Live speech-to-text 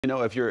You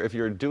know, if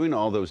you're doing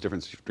all those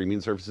different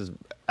streaming services,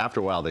 after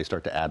a while they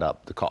start to add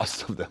up the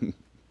cost of them.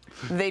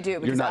 They do,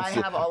 because I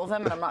have all of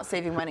them and I'm not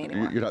saving money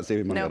anymore. You're not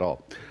saving money at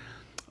all.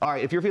 All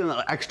right, if you're feeling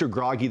extra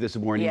groggy this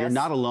morning, you're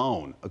not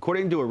alone.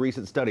 According to a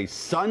recent study,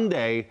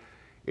 Sunday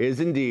is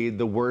indeed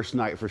the worst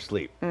night for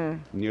sleep.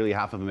 Nearly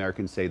half of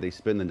Americans say they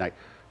spend the night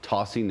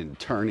tossing and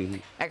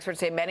turning. Experts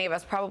say many of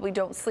us probably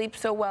don't sleep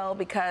so well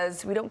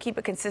because we don't keep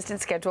a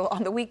consistent schedule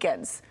on the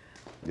weekends.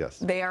 Yes.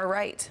 They are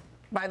right.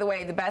 By the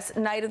way, the best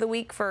night of the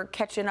week for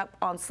catching up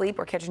on sleep,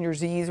 or catching your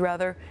Z's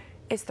rather,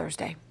 is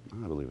Thursday.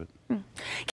 I believe it.